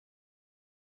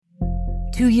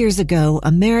2 years ago,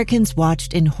 Americans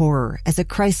watched in horror as a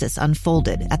crisis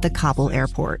unfolded at the Kabul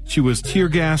airport. She was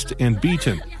tear-gassed and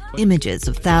beaten. Images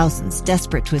of thousands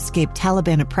desperate to escape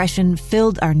Taliban oppression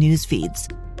filled our news feeds.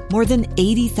 More than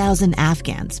 80,000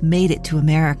 Afghans made it to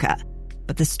America.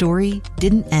 But the story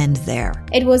didn't end there.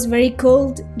 It was very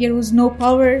cold. There was no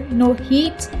power, no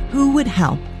heat. Who would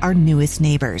help our newest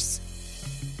neighbors?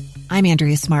 I'm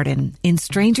Andrea Smartin. In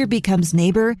Stranger Becomes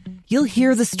Neighbor, you'll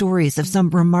hear the stories of some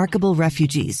remarkable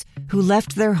refugees who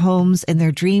left their homes and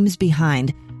their dreams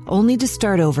behind, only to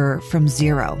start over from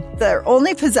zero. Their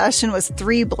only possession was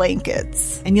 3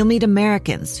 blankets. And you'll meet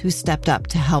Americans who stepped up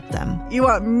to help them. You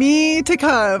want me to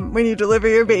come when you deliver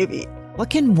your baby. What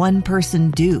can one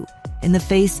person do in the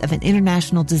face of an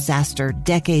international disaster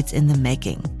decades in the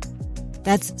making?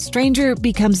 That's Stranger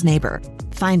Becomes Neighbor.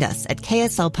 Find us at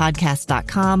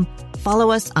kslpodcast.com.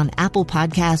 Follow us on Apple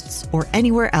Podcasts or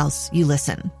anywhere else you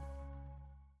listen.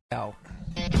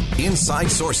 Inside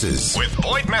Sources with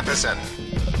Boyd Matheson.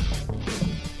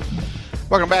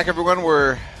 Welcome back, everyone.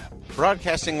 We're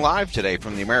broadcasting live today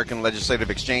from the American Legislative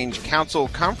Exchange Council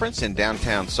Conference in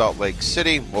downtown Salt Lake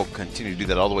City. We'll continue to do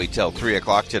that all the way till 3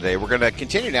 o'clock today. We're going to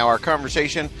continue now our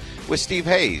conversation with Steve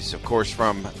Hayes, of course,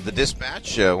 from The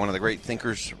Dispatch, one of the great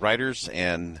thinkers, writers,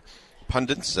 and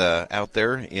pundits out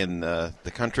there in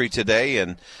the country today.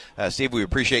 And Steve, we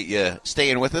appreciate you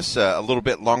staying with us a little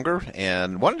bit longer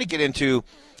and wanted to get into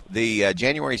the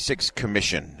January 6th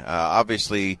Commission.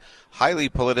 Obviously highly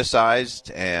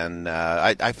politicized, and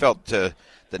I felt that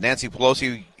Nancy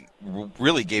Pelosi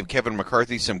really gave Kevin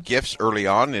McCarthy some gifts early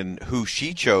on in who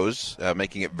she chose,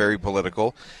 making it very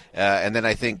political. And then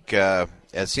I think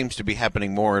as seems to be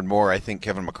happening more and more, I think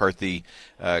Kevin McCarthy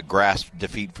grasped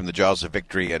defeat from the jaws of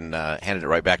victory and handed it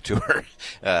right back to her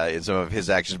in some of his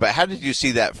actions. But how did you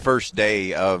see that first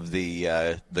day of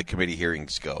the committee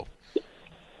hearings go?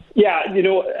 Yeah,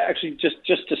 actually,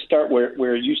 just to start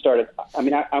where you started, I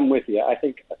mean, I'm with you. I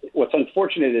think what's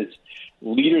unfortunate is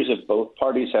leaders of both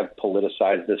parties have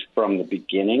politicized this from the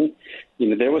beginning.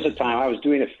 There was a time I was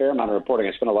doing a fair amount of reporting.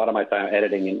 I spent a lot of my time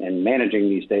editing and managing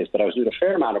these days, but I was doing a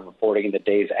fair amount of reporting in the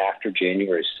days after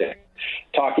January 6th,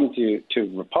 talking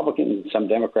to Republicans and some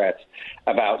Democrats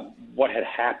about what had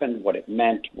happened, what it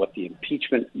meant, what the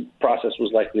impeachment process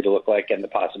was likely to look like, and the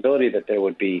possibility that there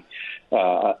would be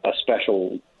a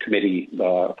special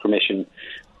commission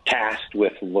tasked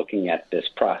with looking at this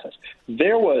process.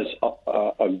 There was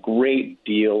a great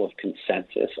deal of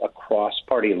consensus across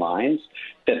party lines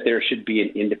that there should be an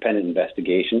independent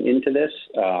investigation into this,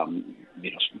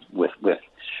 with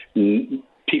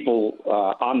people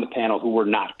on the panel who were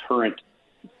not current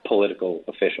political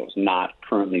officials, not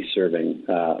currently serving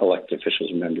elected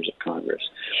officials and members of Congress.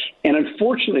 And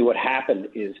unfortunately, what happened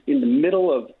is in the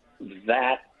middle of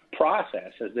that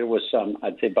process, as there was some,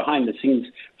 I'd say, behind the scenes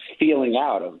feeling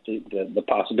out of the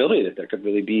possibility that there could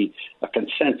really be a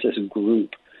consensus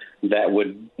group that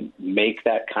would make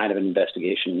that kind of an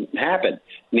investigation happen.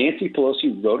 Nancy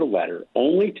Pelosi wrote a letter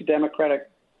only to Democratic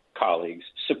colleagues,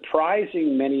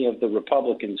 surprising many of the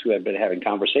Republicans who had been having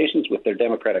conversations with their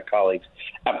Democratic colleagues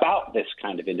about this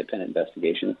kind of independent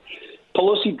investigation.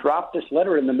 Pelosi dropped this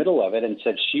letter in the middle of it and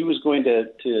said she was going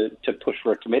to push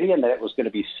for a committee and that it was going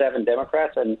to be 7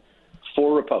 Democrats and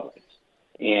 4 Republicans.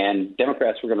 And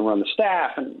Democrats were going to run the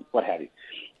staff and what have you.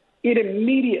 It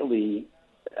immediately,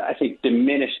 I think,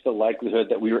 diminished the likelihood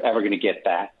that we were ever going to get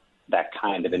that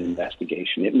kind of an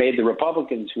investigation. It made the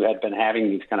Republicans who had been having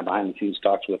these kind of behind-the-scenes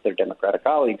talks with their Democratic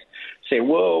colleagues say,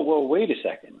 whoa, wait a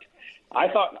second. I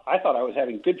thought I was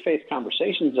having good faith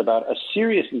conversations about a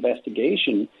serious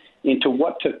investigation into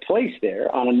what took place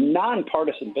there on a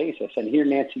nonpartisan basis. And here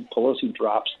Nancy Pelosi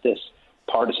drops this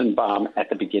partisan bomb at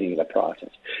the beginning of the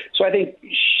process. So I think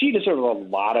she deserves a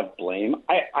lot of blame.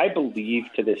 I believe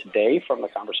to this day, from the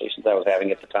conversations I was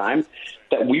having at the time,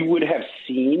 that we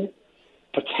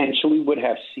potentially would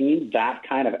have seen that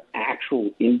kind of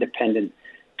actual independent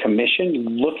commission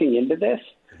looking into this,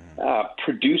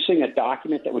 producing a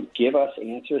document that would give us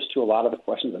answers to a lot of the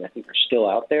questions that I think are still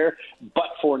out there, but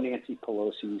for Nancy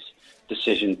Pelosi's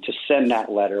decision to send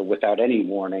that letter without any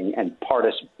warning and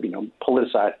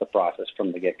politicize the process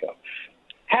from the get-go.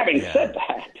 Having said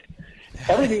that,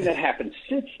 everything that happened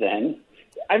since then,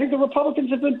 I think the Republicans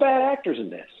have been bad actors in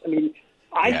this. I mean,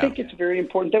 I think it's very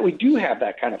important that we do have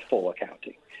that kind of full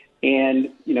accounting. And,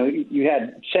 you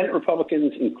had Senate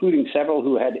Republicans, including several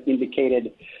who had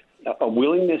indicated a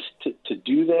willingness to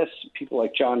do this, people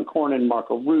like John Cornyn,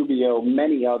 Marco Rubio,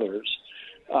 many others,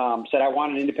 said, I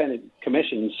want an independent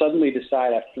commission, suddenly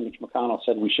decide after Mitch McConnell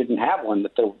said we shouldn't have one,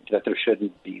 that there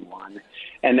shouldn't be one.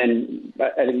 And then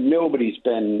I think nobody's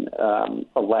been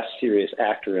a less serious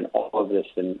actor in all of this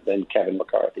than Kevin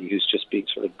McCarthy, who's just being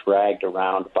sort of dragged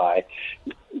around by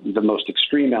the most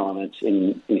extreme elements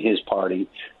in his party,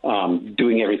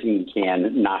 doing everything he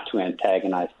can not to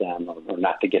antagonize them or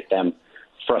not to get them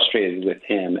frustrated with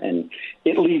him. And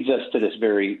it leads us to this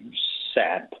very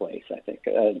sad place, I think,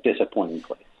 a disappointing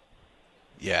place.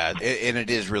 Yeah, and it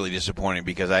is really disappointing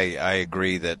because I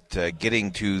agree that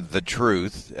getting to the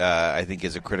truth, I think,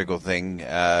 is a critical thing,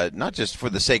 not just for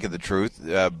the sake of the truth,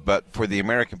 but for the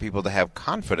American people to have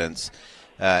confidence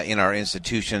in our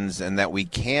institutions and that we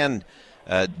can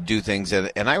do things.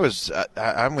 And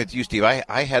I'm with you, Steve.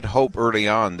 I had hope early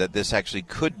on that this actually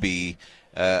could be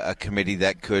a committee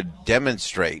that could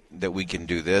demonstrate that we can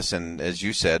do this. And as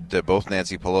you said, both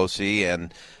Nancy Pelosi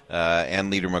and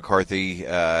Leader McCarthy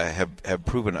have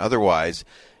proven otherwise.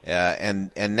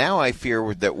 And now I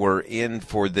fear that we're in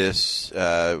for this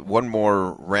one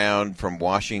more round from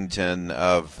Washington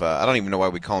of I don't even know why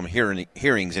we call them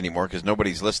hearings anymore, because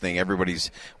nobody's listening.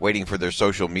 Everybody's waiting for their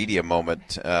social media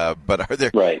moment. But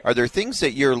are there things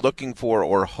that you're looking for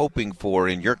or hoping for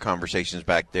in your conversations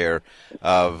back there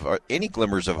of any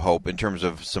glimmers of hope in terms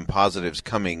of some positives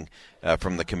coming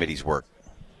from the committee's work?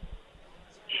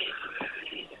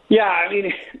 Yeah, I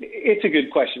mean, it's a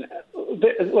good question.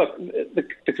 Look,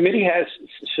 the committee has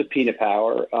subpoena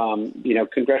power.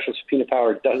 Congressional subpoena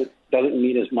power doesn't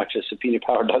mean as much as subpoena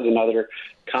power does in other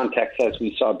contexts, as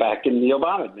we saw back in the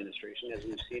Obama administration, as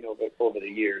we've seen over the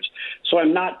years. So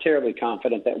I'm not terribly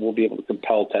confident that we'll be able to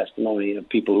compel testimony of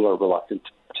people who are reluctant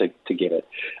to give it.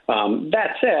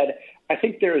 That said, I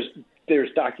think there's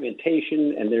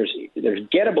documentation and there's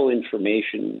gettable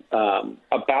information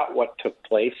about what took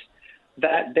place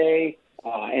that day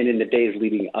and in the days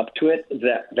leading up to it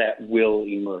that will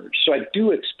emerge. So I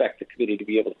do expect the committee to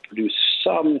be able to produce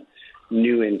some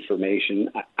new information.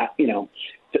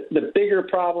 The bigger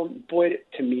problem, Boyd,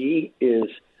 to me, is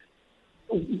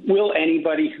will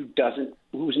anybody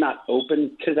who's not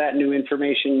open to that new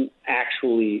information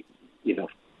actually,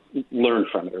 learn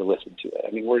from it or listen to it?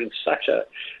 I mean, we're in such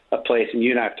a place, and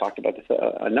you and I have talked about this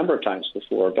a number of times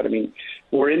before, but I mean,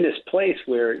 we're in this place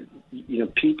where,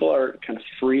 people are kind of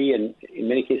free and in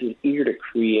many cases eager to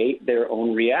create their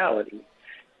own reality.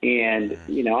 And,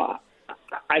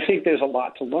 I think there's a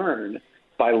lot to learn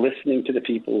by listening to the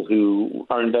people who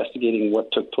are investigating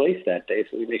what took place that day,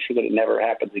 so we make sure that it never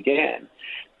happens again.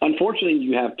 Unfortunately,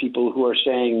 you have people who are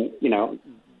saying,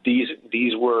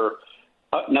 these were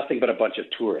nothing but a bunch of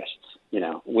tourists,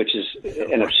 which is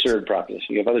an absurd proposition.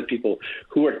 You have other people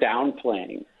who are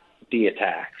downplaying the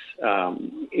attacks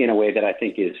in a way that I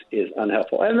think is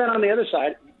unhelpful. And then on the other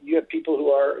side, you have people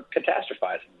who are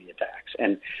catastrophizing the attacks.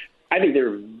 And I think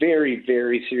they're very,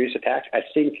 very serious attacks. I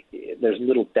think there's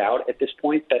little doubt at this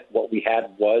point that what we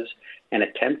had was an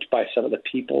attempt by some of the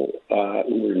people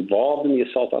who were involved in the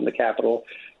assault on the Capitol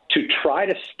to try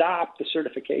to stop the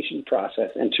certification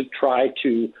process and to try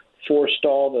to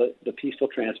forestall the peaceful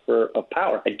transfer of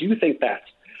power. I do think that's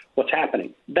what's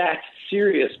happening. That's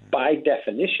serious by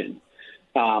definition.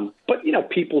 But,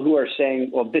 people who are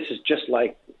saying, well, this is just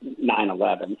like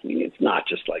 9/11. I mean, it's not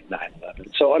just like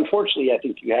 9/11. So unfortunately, I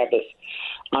think you have this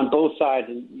on both sides,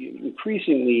 and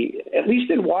increasingly, at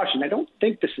least in Washington, I don't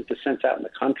think this is the sense out in the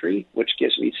country, which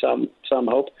gives me some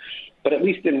hope. But at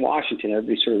least in Washington,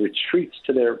 everybody sort of retreats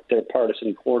to their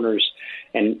partisan corners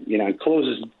and,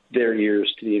 closes their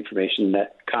ears to the information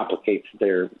that complicates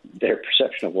their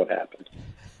perception of what happened.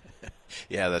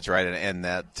 Yeah, that's right, and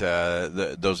that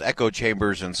those echo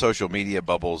chambers and social media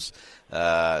bubbles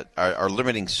are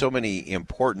limiting so many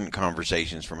important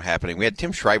conversations from happening. We had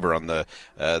Tim Schreiber on the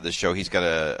show. He's got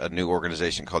a new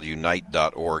organization called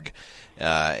Unite.org,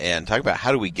 and talk about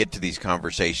how do we get to these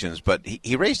conversations. But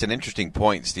he raised an interesting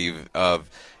point, Steve, of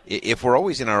if we're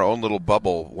always in our own little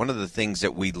bubble, one of the things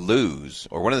that we lose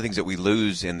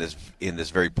in this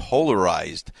very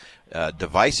polarized,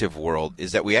 divisive world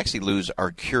is that we actually lose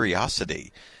our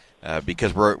curiosity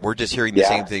because we're just hearing the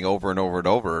same thing over and over and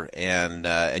over.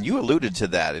 And you alluded to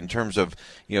that in terms of,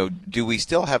 do we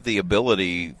still have the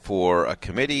ability for a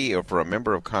committee or for a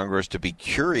member of Congress to be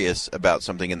curious about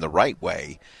something in the right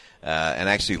way and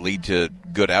actually lead to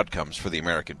good outcomes for the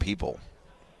American people?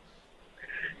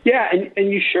 Yeah,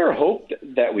 and you sure hope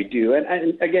that we do.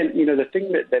 And again, the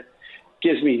thing that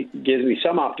gives me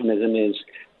some optimism is,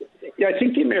 I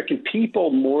think the American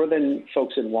people, more than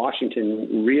folks in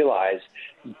Washington realize,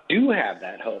 do have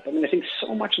that hope. I mean, I think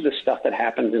so much of the stuff that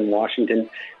happens in Washington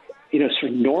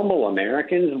sort of normal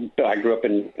Americans. I grew up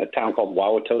in a town called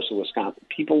Wauwatosa, Wisconsin.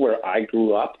 People where I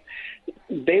grew up,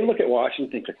 they look at Washington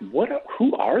and think, like,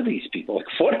 who are these people? Like,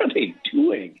 what are they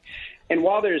doing? And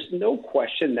while there's no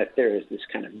question that there is this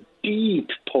kind of deep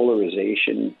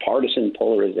polarization, partisan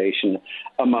polarization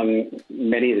among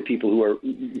many of the people who are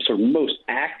sort of most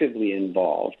actively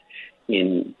involved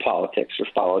in politics or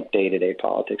follow day-to-day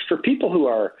politics, for people who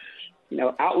are,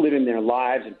 out living their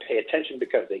lives and pay attention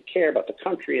because they care about the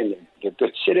country and they're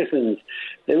good citizens,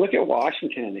 they look at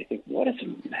Washington and they think, what is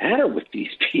the matter with these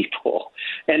people?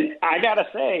 And I got to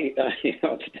say,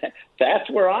 that's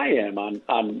where I am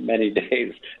on many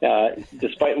days.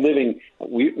 Despite living,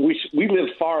 we live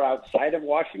far outside of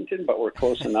Washington, but we're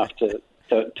close enough to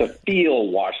feel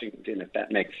Washington, if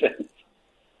that makes sense.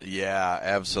 Yeah,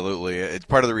 absolutely. It's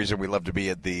part of the reason we love to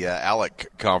be at the ALEC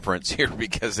conference here,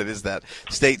 because it is that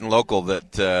state and local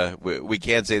that we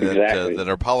can say that Exactly. That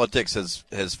our politics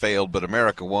has failed, but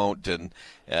America won't, and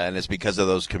it's because of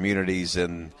those communities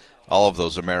and all of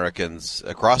those Americans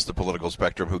across the political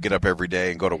spectrum who get up every day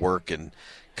and go to work and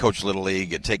coach Little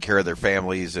League and take care of their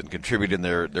families and contribute in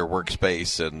their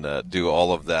workspace and do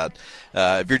all of that.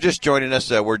 If you're just joining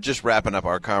us, we're just wrapping up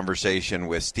our conversation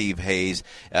with Steve Hayes.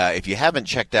 If you haven't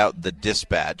checked out The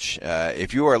Dispatch,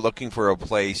 if you are looking for a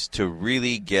place to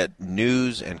really get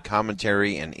news and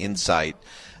commentary and insight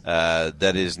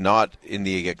that is not in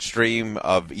the extreme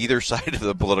of either side of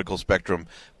the political spectrum,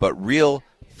 but real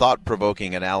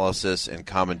thought-provoking analysis and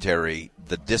commentary,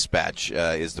 The Dispatch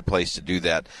is the place to do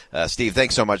that. Steve,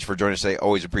 thanks so much for joining us today.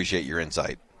 Always appreciate your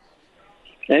insight.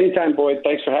 Anytime, Boyd.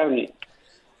 Thanks for having me.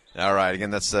 All right. Again,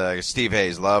 that's Steve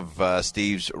Hayes. Love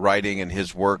Steve's writing and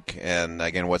his work. And,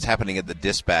 again, what's happening at The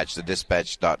Dispatch,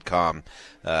 thedispatch.com,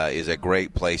 is a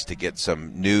great place to get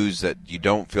some news that you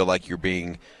don't feel like you're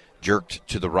being jerked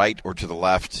to the right or to the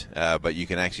left, but you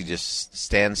can actually just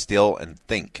stand still and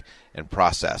think and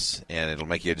process, and it'll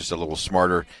make you just a little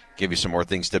smarter, give you some more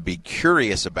things to be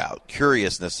curious about.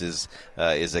 Curiousness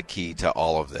is a key to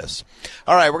all of this.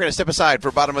 All right, we're going to step aside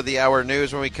for bottom of the hour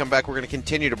news. When we come back, we're going to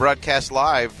continue to broadcast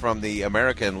live from the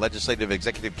American Legislative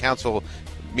Executive Council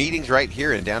meetings right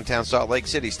here in downtown Salt Lake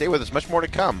City. Stay with us. Much more to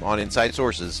come on Inside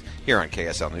Sources here on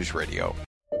KSL News Radio.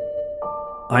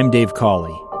 I'm Dave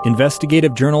Cawley,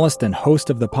 investigative journalist and host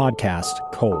of the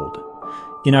podcast Cold.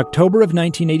 In October of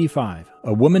 1985,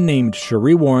 a woman named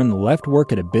Cherie Warren left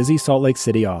work at a busy Salt Lake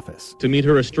City office to meet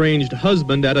her estranged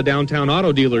husband at a downtown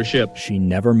auto dealership. She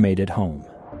never made it home.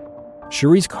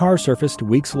 Cherie's car surfaced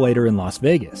weeks later in Las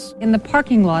Vegas. In the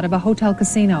parking lot of a hotel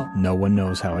casino. No one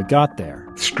knows how it got there.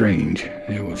 Strange.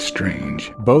 It was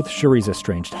strange. Both Cherie's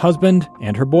estranged husband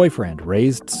and her boyfriend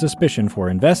raised suspicion for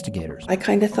investigators. I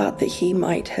kind of thought that he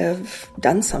might have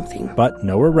done something. But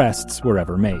no arrests were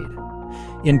ever made.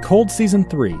 In Cold Season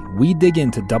 3, we dig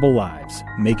into double lives,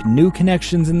 make new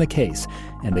connections in the case,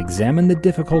 and examine the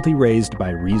difficulty raised by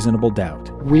reasonable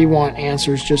doubt. We want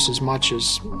answers just as much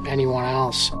as anyone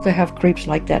else. They have creeps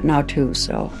like that now too,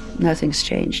 so nothing's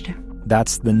changed.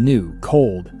 That's the new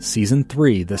Cold Season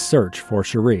 3, The Search for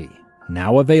Cherie,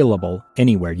 now available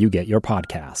anywhere you get your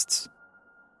podcasts.